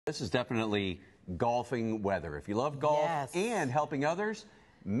This is definitely golfing weather. If you love golf and helping others,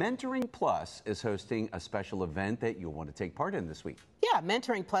 Mentoring Plus is hosting a special event that you'll want to take part in this week. Yeah,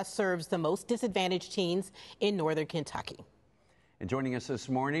 Mentoring Plus serves the most disadvantaged teens in northern Kentucky. And joining us this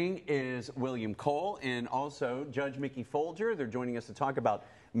morning is William Cole and also Judge Mickey Foellger. They're joining us to talk about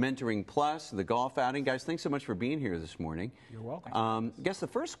Mentoring Plus, the golf outing. Guys, thanks so much for being here this morning. You're welcome. I guess the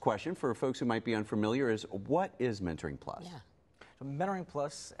first question for folks who might be unfamiliar is, what is Mentoring Plus? Yeah. So Mentoring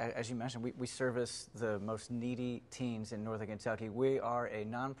Plus, as you mentioned, we service the most needy teens in northern Kentucky. We are a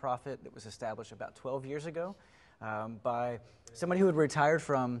nonprofit that was established about 12 years ago by somebody who had retired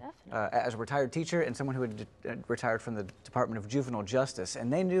from, as a retired teacher, and someone who had retired from the Department of Juvenile Justice.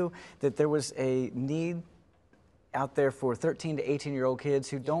 And they knew that there was a need out there for 13 to 18-year-old kids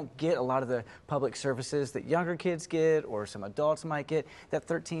who don't get a lot of the public services that younger kids get or some adults might get. That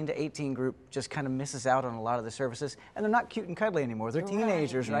 13 to 18 group just kind of misses out on a lot of the services, and they're not cute and cuddly anymore. They're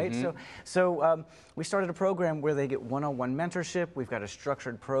teenagers, right? So we started a program where they get one-on-one mentorship. We've got a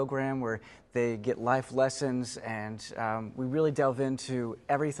structured program where they get life lessons, and we really delve into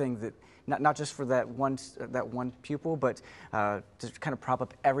everything that not just for that one pupil, but to kind of prop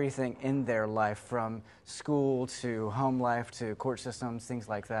up everything in their life, from school to home life to court systems, things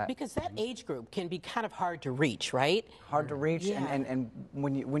like that. Because that age group can be kind of hard to reach, right? Hard to reach, and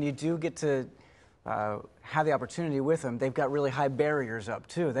when you do get to have the opportunity with them, they've got really high barriers up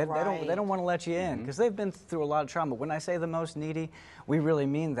too. They don't want to let you in because they've been through a lot of trauma. When I say the most needy, we really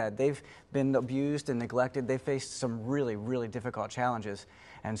mean that. They've been abused and neglected. They faced some really, really difficult challenges.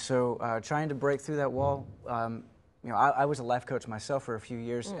 And so trying to break through that wall, you know, I was a life coach myself for a few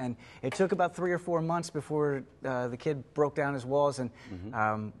years, and it took about 3 or 4 months before the kid broke down his walls. And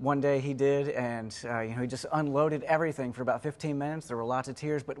one day he did, and you know, he just unloaded everything for about 15 minutes. There were lots of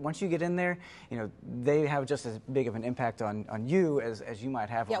tears, but once you get in there, you know, they have just as big of an impact on you as you might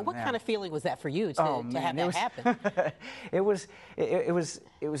have on them. Yeah, what kind of feeling was that for you to have that happen? It was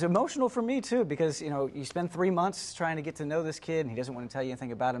emotional for me too, because you know, you spend 3 months trying to get to know this kid, and he doesn't want to tell you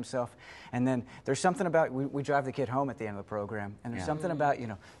anything about himself. And then there's something about we drive the kid home at the end of the program, and there's something about, you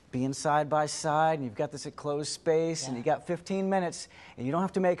know, being side by side, and you've got this enclosed space, and you got 15 minutes, and you don't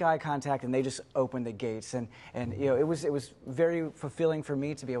have to make eye contact, and they just open the gates, and you know, it was very fulfilling for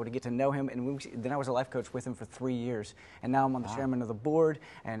me to be able to get to know him. And then I was a life coach with him for 3 years, and now I'm on the chairman of the board,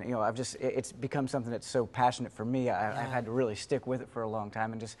 and you know, it's become something that's so passionate for me. I've had to really stick with it for a long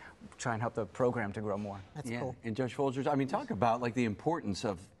time and just try and help the program to grow more. That's cool. And Judge Foellger, I mean, talk about like the importance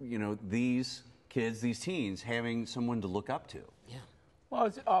of, you know, these kids, these teens, having someone to look up to. Yeah. Well,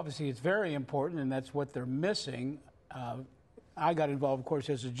 obviously it's very important, and that's what they're missing. I got involved, of course,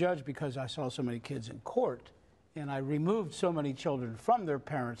 as a judge because I saw so many kids in court, and I removed so many children from their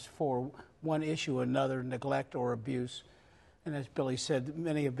parents for one issue or another, neglect or abuse. And as Billy said,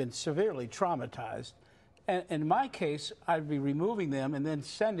 many have been severely traumatized. And in my case, I'd be removing them and then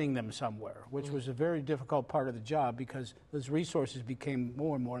sending them somewhere, which was a very difficult part of the job because those resources became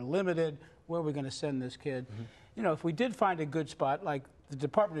more and more limited. Where are we going to send this kid? You know, if we did find a good spot, like the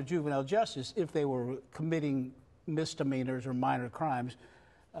Department of Juvenile Justice, if they were committing misdemeanors or minor crimes,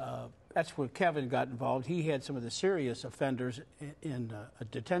 that's where Kevin got involved. He had some of the serious offenders in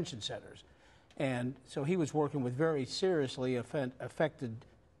detention centers. And so he was working with very seriously affected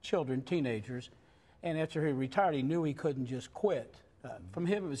children, teenagers. And after he retired, he knew he couldn't just quit. From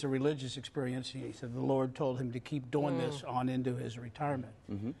him, it was a religious experience. He said the Lord told him to keep doing this on into his retirement.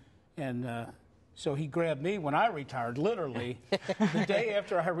 And so he grabbed me when I retired, literally. The day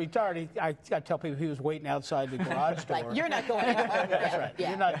after I retired, I tell people he was waiting outside the garage door. Like, you're not going anywhere. That's right.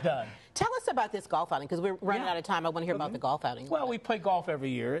 You're not done. Tell us about this golf outing, because we're running out of time. I want to hear about the golf outing. Well, we play golf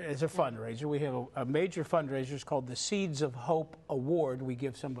every year as a fundraiser. We have a major fundraiser. It's called the Seeds of Hope Award. We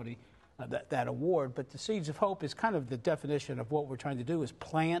give somebody that award, but the Seeds of Hope is kind of the definition of what we're trying to do, is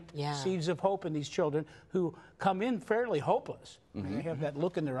plant seeds of hope in these children who come in fairly hopeless. And they have that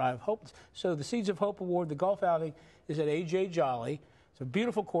look in their eye of hopeless. So the Seeds of Hope Award, the golf outing, is at A.J. Jolly. It's a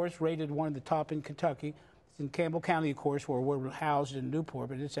beautiful course, rated one of the top in Kentucky. It's in Campbell County, of course, where we're housed in Newport,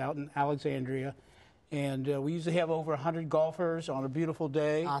 but it's out in Alexandria. And we usually have over 100 golfers on a beautiful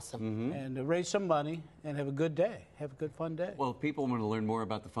day. Awesome. And raise some money and have a good day. Have a good, fun day. Well, if people want to learn more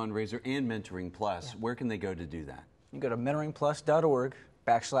about the fundraiser and Mentoring Plus, where can they go to do that? You go to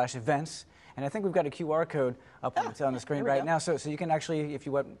mentoringplus.org/events. And I think we've got a QR code up on the screen right now, so you can actually, if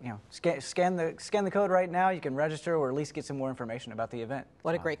you want, you know, scan the code right now. You can register or at least get some more information about the event.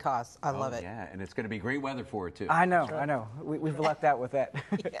 What a great cause! I love it. Yeah, and it's going to be great weather for it too. I know, I know. We've lucked out with that.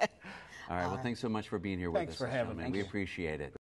 All right. Well, thanks so much for being here with us. Thanks for having me. We appreciate it.